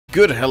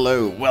Good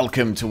hello,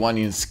 welcome to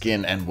Onion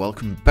Skin and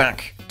welcome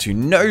back to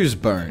Nose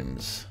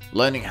Bones,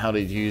 learning how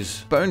to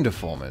use bone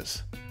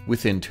deformers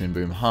within Toon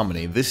Boom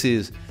Harmony. This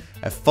is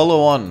a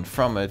follow-on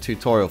from a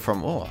tutorial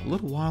from a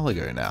little while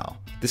ago now.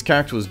 This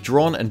character was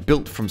drawn and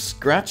built from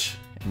scratch,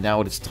 and now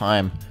it is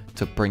time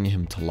to bring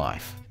him to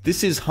life.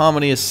 This is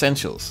Harmony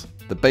Essentials,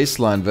 the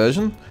baseline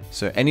version,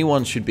 so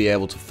anyone should be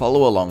able to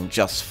follow along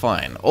just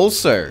fine.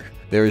 Also,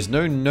 there is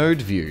no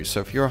node view, so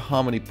if you're a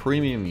Harmony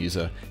Premium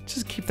user,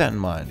 just keep that in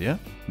mind, yeah?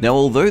 Now,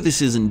 although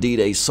this is indeed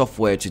a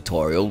software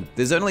tutorial,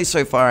 there's only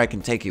so far I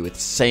can take you with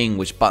saying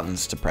which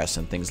buttons to press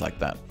and things like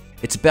that.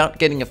 It's about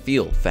getting a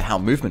feel for how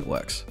movement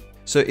works.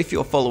 So if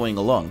you're following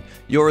along,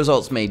 your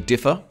results may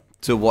differ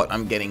to what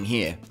I'm getting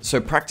here. So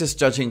practice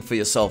judging for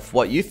yourself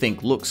what you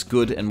think looks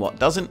good and what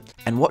doesn't,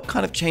 and what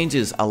kind of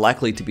changes are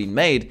likely to be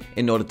made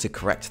in order to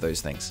correct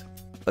those things.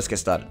 Let's get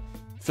started.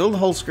 Fill the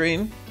whole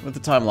screen with the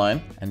timeline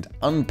and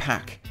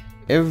unpack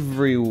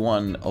every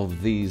one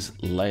of these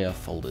layer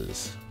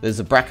folders. There's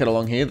a bracket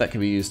along here that can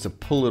be used to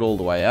pull it all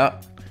the way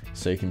out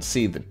so you can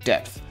see the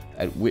depth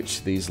at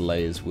which these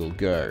layers will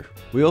go.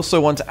 We also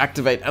want to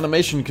activate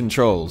animation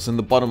controls. In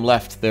the bottom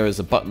left there is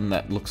a button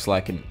that looks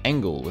like an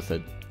angle with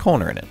a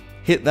corner in it.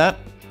 Hit that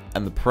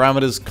and the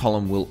parameters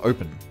column will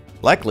open,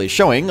 likely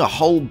showing a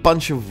whole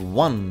bunch of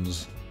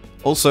ones.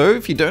 Also,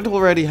 if you don't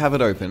already have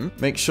it open,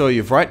 make sure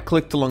you've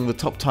right-clicked along the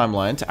top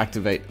timeline to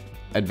activate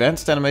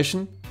Advanced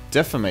Animation,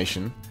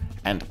 Deformation,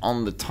 and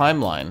on the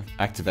timeline,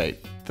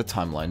 activate the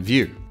timeline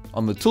view.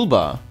 On the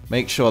toolbar,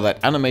 make sure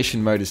that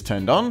animation mode is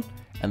turned on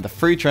and the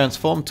free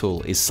transform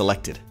tool is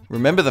selected.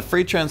 Remember, the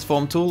free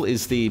transform tool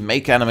is the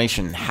make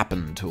animation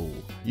happen tool.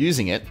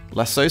 Using it,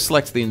 lasso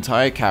selects the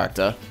entire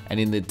character, and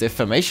in the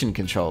deformation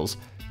controls,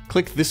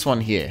 click this one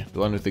here, the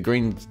one with the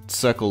green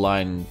circle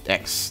line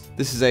X.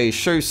 This is a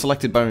show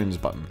selected bones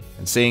button,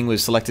 and seeing we've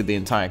selected the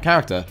entire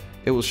character,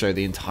 it will show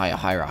the entire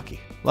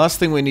hierarchy. Last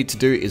thing we need to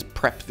do is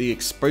prep the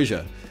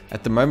exposure.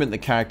 At the moment, the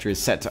character is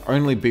set to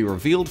only be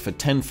revealed for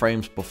 10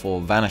 frames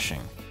before vanishing,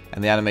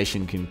 and the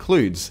animation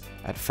concludes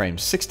at frame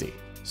 60.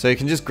 So you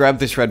can just grab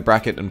this red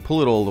bracket and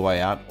pull it all the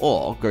way out,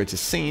 or go to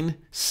Scene,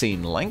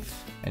 Scene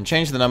Length, and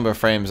change the number of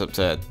frames up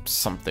to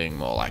something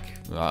more like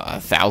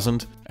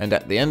 1,000. And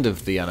at the end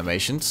of the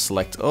animation,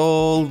 select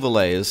all the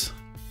layers,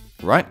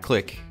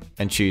 right-click,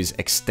 and choose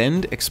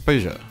Extend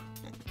Exposure.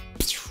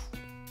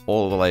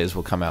 All the layers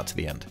will come out to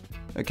the end.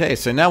 Okay,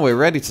 so now we're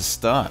ready to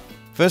start.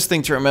 First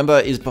thing to remember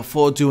is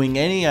before doing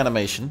any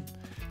animation,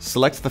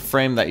 select the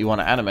frame that you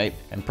want to animate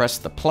and press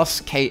the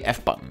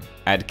 +KF button.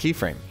 Add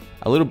keyframe.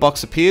 A little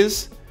box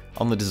appears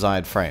on the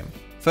desired frame.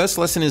 First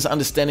lesson is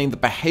understanding the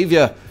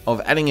behavior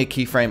of adding a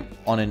keyframe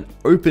on an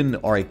open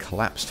or a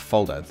collapsed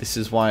folder. This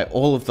is why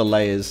all of the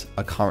layers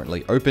are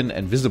currently open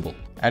and visible.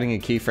 Adding a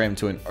keyframe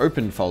to an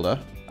open folder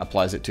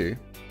applies it to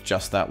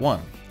just that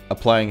one.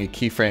 Applying a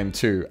keyframe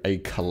to a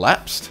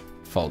collapsed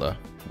folder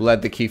will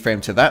add the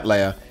keyframe to that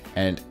layer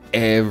and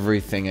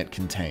everything it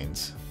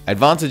contains.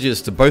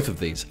 Advantages to both of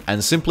these,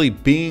 and simply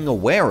being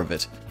aware of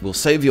it will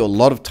save you a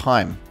lot of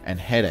time and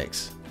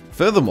headaches.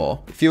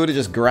 Furthermore, if you were to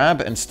just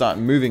grab and start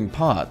moving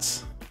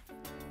parts,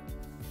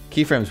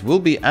 keyframes will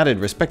be added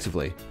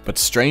respectively, but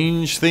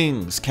strange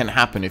things can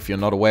happen if you're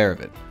not aware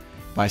of it.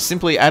 By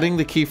simply adding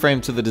the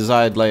keyframe to the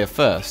desired layer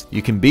first,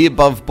 you can be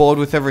above board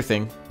with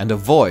everything and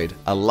avoid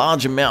a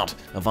large amount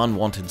of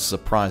unwanted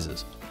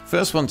surprises.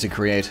 First one to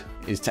create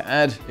is to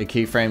add a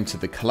keyframe to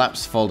the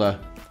collapsed folder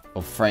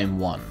of frame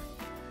 1.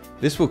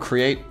 This will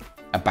create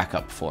a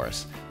backup for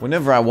us.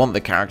 Whenever I want the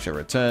character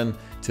return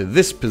to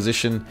this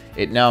position,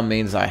 it now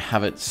means I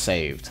have it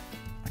saved.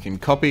 I can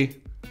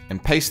copy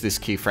and paste this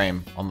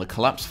keyframe on the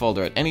collapsed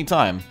folder at any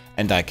time,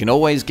 and I can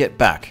always get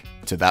back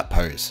to that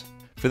pose.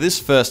 For this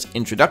first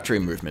introductory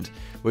movement,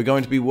 we're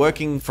going to be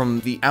working from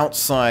the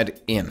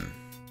outside in,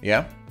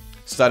 yeah?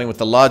 Starting with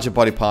the larger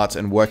body parts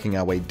and working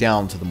our way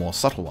down to the more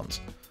subtle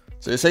ones.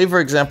 So say, for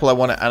example, I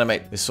want to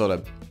animate this sort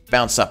of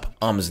bounce up,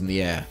 arms in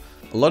the air.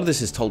 A lot of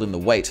this is told in the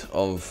weight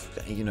of,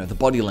 the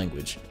body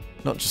language,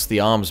 not just the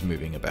arms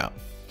moving about.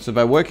 So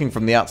by working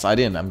from the outside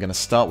in, I'm going to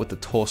start with the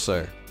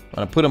torso. I'm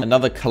going to put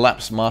another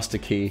collapse master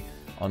key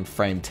on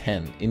frame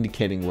 10,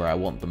 indicating where I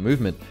want the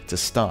movement to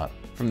start.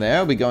 From there,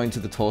 I'll be going to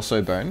the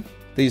torso bone.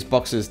 These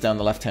boxes down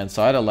the left-hand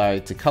side allow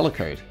you to color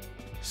code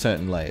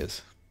certain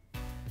layers.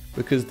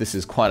 Because this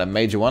is quite a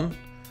major one,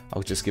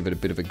 I'll just give it a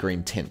bit of a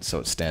green tint so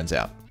it stands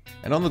out.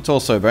 And on the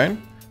torso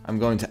bone, I'm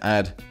going to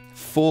add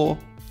 4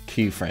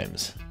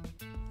 keyframes.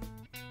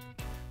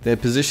 Their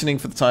positioning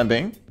for the time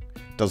being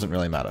doesn't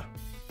really matter.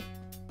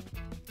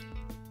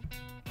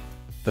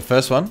 The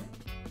first one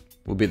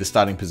will be the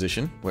starting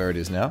position, where it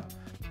is now.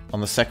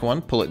 On the second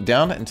one, pull it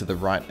down and to the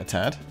right a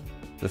tad.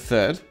 The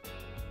third,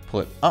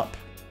 pull it up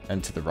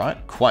and to the right,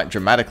 quite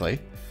dramatically.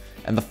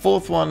 And the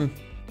fourth one,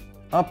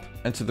 up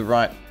and to the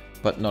right,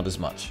 but not as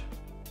much.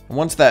 And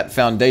once that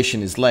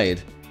foundation is laid,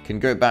 you can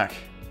go back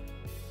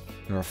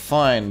and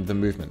refine the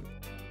movement.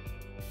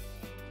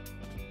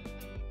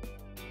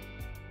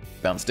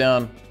 Bounce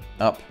down,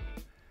 up,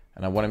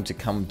 and I want him to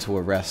come to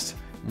a rest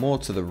more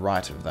to the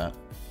right of that.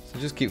 So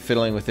just keep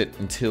fiddling with it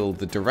until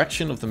the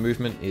direction of the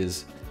movement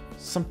is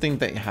something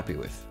that you're happy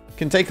with. It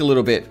can take a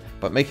little bit,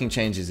 but making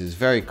changes is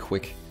very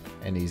quick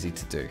and easy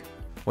to do.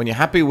 When you're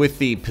happy with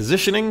the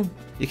positioning,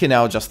 you can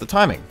now adjust the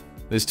timing.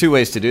 There's two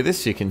ways to do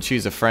this. You can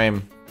choose a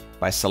frame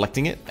by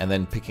selecting it and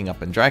then picking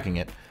up and dragging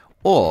it,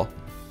 or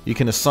you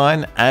can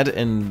assign, add,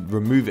 and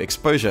remove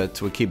exposure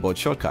to a keyboard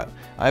shortcut.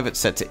 I have it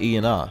set to E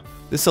and R.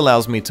 This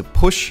allows me to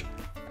push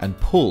and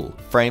pull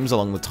frames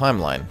along the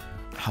timeline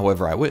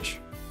however I wish.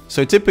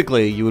 So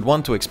typically you would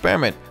want to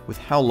experiment with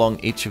how long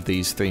each of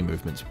these three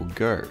movements will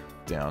go.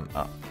 Down,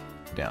 up,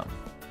 down.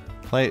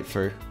 Play it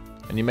through,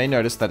 and you may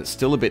notice that it's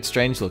still a bit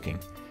strange looking.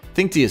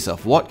 Think to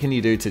yourself, what can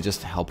you do to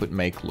just help it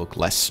make look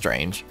less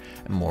strange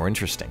and more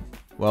interesting?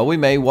 Well, we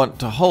may want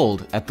to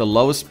hold at the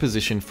lowest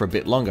position for a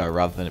bit longer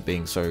rather than it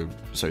being so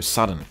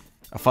sudden.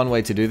 A fun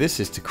way to do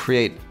this is to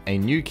create a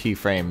new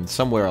keyframe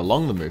somewhere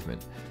along the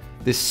movement.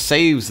 This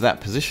saves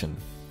that position,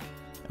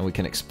 and we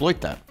can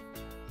exploit that.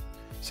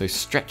 So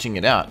stretching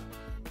it out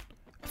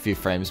a few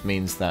frames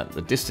means that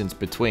the distance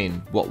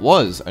between what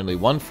was only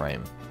one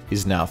frame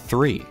is now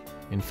 3.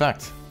 In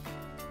fact,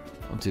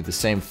 I'll do the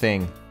same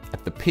thing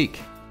at the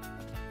peak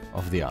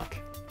of the arc.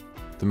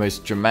 The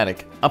most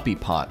dramatic uppy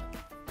part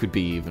could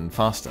be even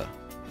faster.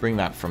 Bring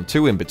that from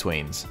 2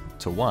 in-betweens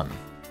to 1.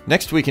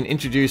 Next we can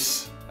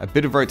introduce a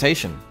bit of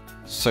rotation.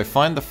 So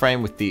find the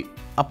frame with the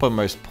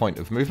uppermost point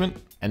of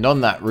movement, and on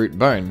that root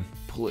bone,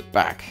 pull it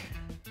back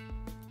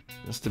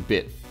just a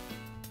bit.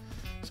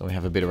 So we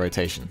have a bit of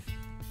rotation.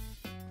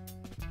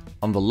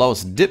 On the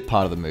lowest dip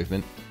part of the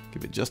movement,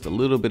 give it just a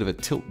little bit of a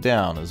tilt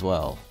down as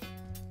well.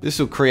 This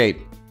will create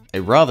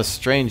a rather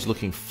strange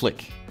looking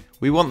flick.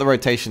 We want the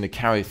rotation to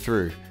carry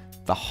through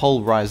the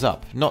whole rise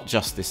up, not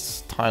just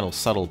this tiny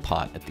subtle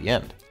part at the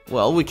end.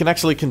 Well, we can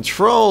actually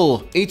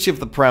control each of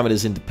the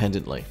parameters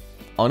independently.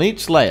 On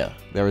each layer,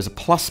 there is a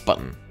plus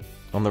button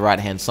on the right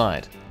hand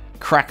side.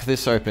 Crack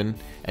this open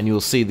and you will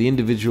see the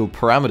individual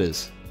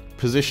parameters: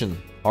 position,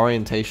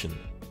 orientation,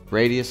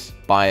 radius,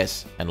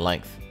 bias, and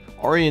length.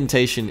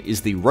 Orientation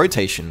is the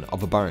rotation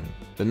of a bone.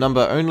 The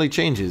number only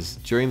changes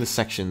during the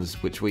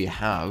sections which we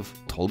have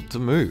told to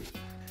move.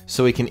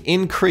 So we can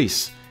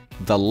increase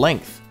the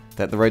length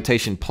that the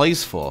rotation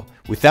plays for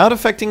without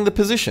affecting the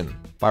position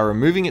by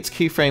removing its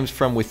keyframes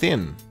from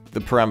within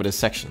the parameter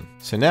section.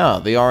 So now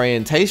the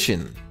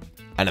orientation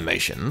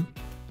animation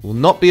will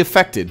not be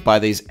affected by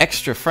these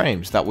extra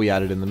frames that we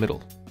added in the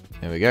middle.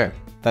 There we go.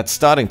 That's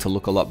starting to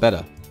look a lot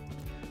better.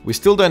 We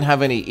still don't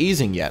have any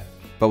easing yet,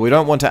 but we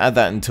don't want to add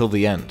that until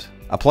the end.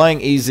 Applying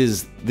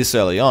eases this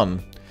early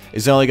on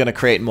is only going to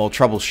create more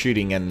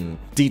troubleshooting and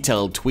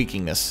detailed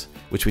tweakingness,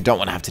 which we don't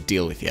want to have to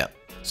deal with yet.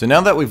 So now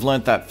that we've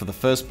learnt that for the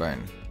first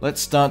bone, let's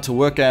start to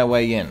work our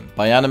way in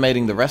by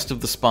animating the rest of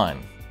the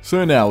spine.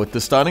 So now, with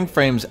the starting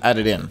frames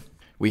added in,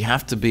 we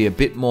have to be a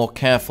bit more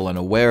careful and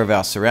aware of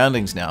our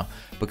surroundings now,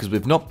 because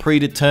we've not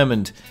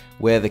predetermined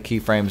where the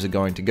keyframes are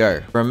going to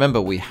go.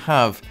 Remember, we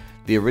have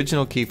the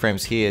original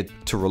keyframes here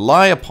to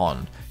rely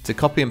upon to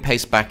copy and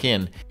paste back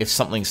in if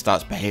something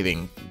starts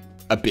behaving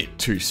a bit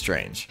too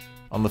strange.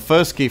 On the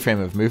first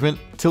keyframe of movement,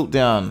 tilt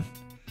down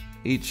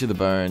each of the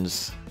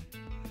bones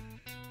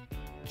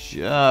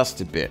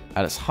just a bit.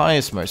 At its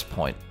highest most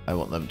point, I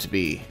want them to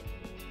be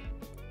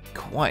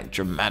quite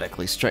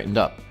dramatically straightened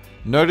up.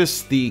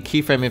 Notice the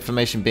keyframe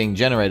information being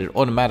generated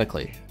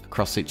automatically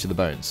across each of the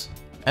bones.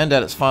 And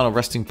at its final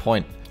resting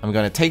point, I'm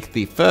going to take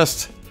the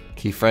first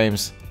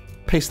keyframes,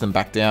 paste them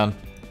back down,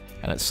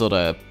 and it sort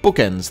of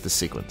bookends the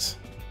sequence.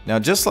 Now,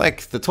 just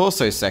like the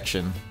torso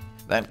section,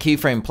 that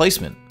keyframe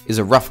placement is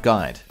a rough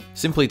guide,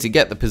 simply to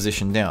get the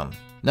position down.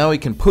 Now we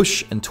can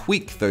push and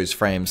tweak those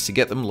frames to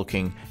get them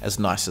looking as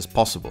nice as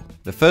possible.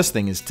 The first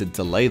thing is to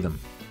delay them.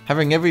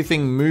 Having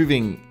everything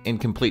moving in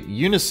complete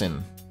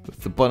unison with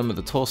the bottom of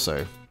the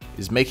torso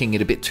is making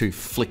it a bit too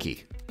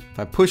flicky. If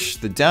I push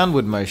the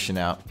downward motion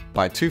out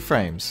by 2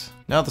 frames,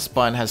 now the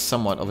spine has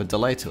somewhat of a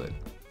delay to it.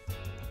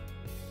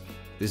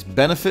 This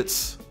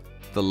benefits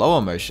the lower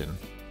motion,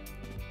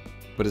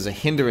 but is a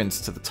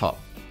hindrance to the top,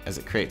 as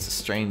it creates a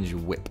strange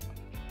whip.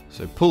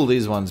 So pull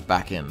these ones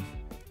back in.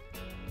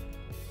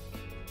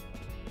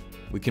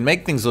 We can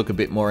make things look a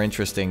bit more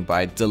interesting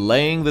by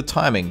delaying the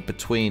timing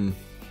between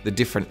the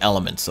different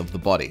elements of the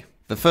body.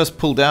 The first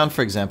pull down,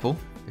 for example,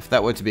 if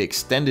that were to be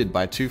extended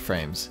by 2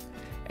 frames,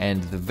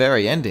 and the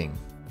very ending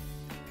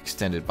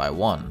extended by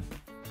 1,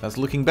 that's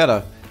looking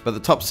better, but the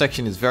top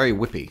section is very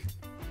whippy.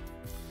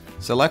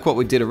 So like what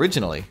we did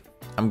originally,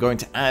 I'm going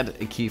to add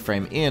a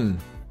keyframe in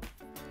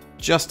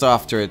just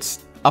after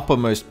its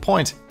uppermost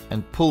point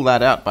and pull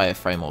that out by a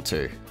frame or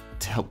 2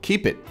 to help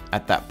keep it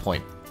at that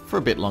point for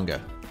a bit longer.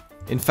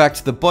 In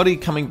fact, the body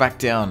coming back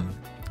down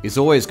is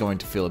always going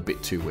to feel a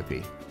bit too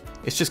whippy.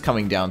 It's just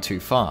coming down too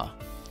far.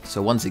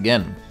 So once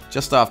again,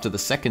 just after the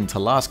second to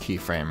last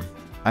keyframe,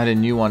 add a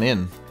new one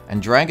in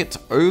and drag it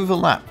to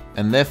overlap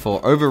and therefore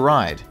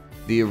override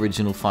the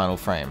original final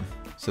frame.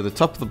 So the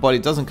top of the body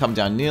doesn't come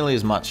down nearly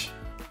as much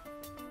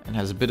and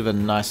has a bit of a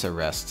nicer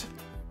rest.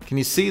 Can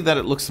you see that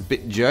it looks a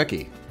bit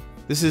jerky?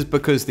 This is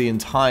because the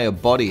entire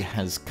body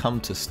has come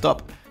to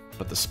stop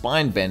but the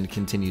spine bend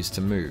continues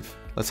to move.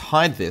 Let's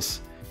hide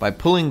this by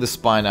pulling the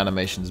spine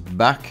animations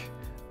back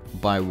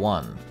by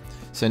 1.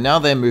 So now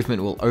their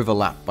movement will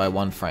overlap by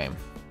 1 frame,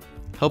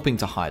 helping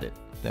to hide it.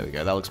 There we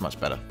go, that looks much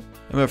better.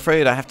 I'm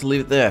afraid I have to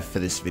leave it there for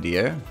this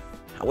video.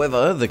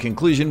 However, the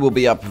conclusion will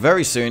be up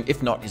very soon,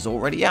 if not is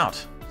already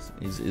out.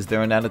 Is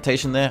there an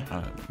annotation there?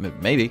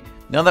 Maybe.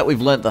 Now that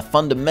we've learnt the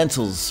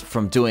fundamentals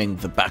from doing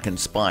the back and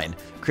spine,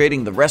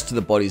 creating the rest of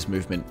the body's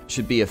movement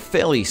should be a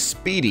fairly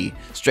speedy,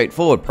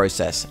 straightforward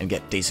process and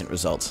get decent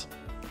results.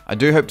 I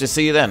do hope to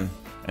see you then,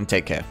 and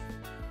take care.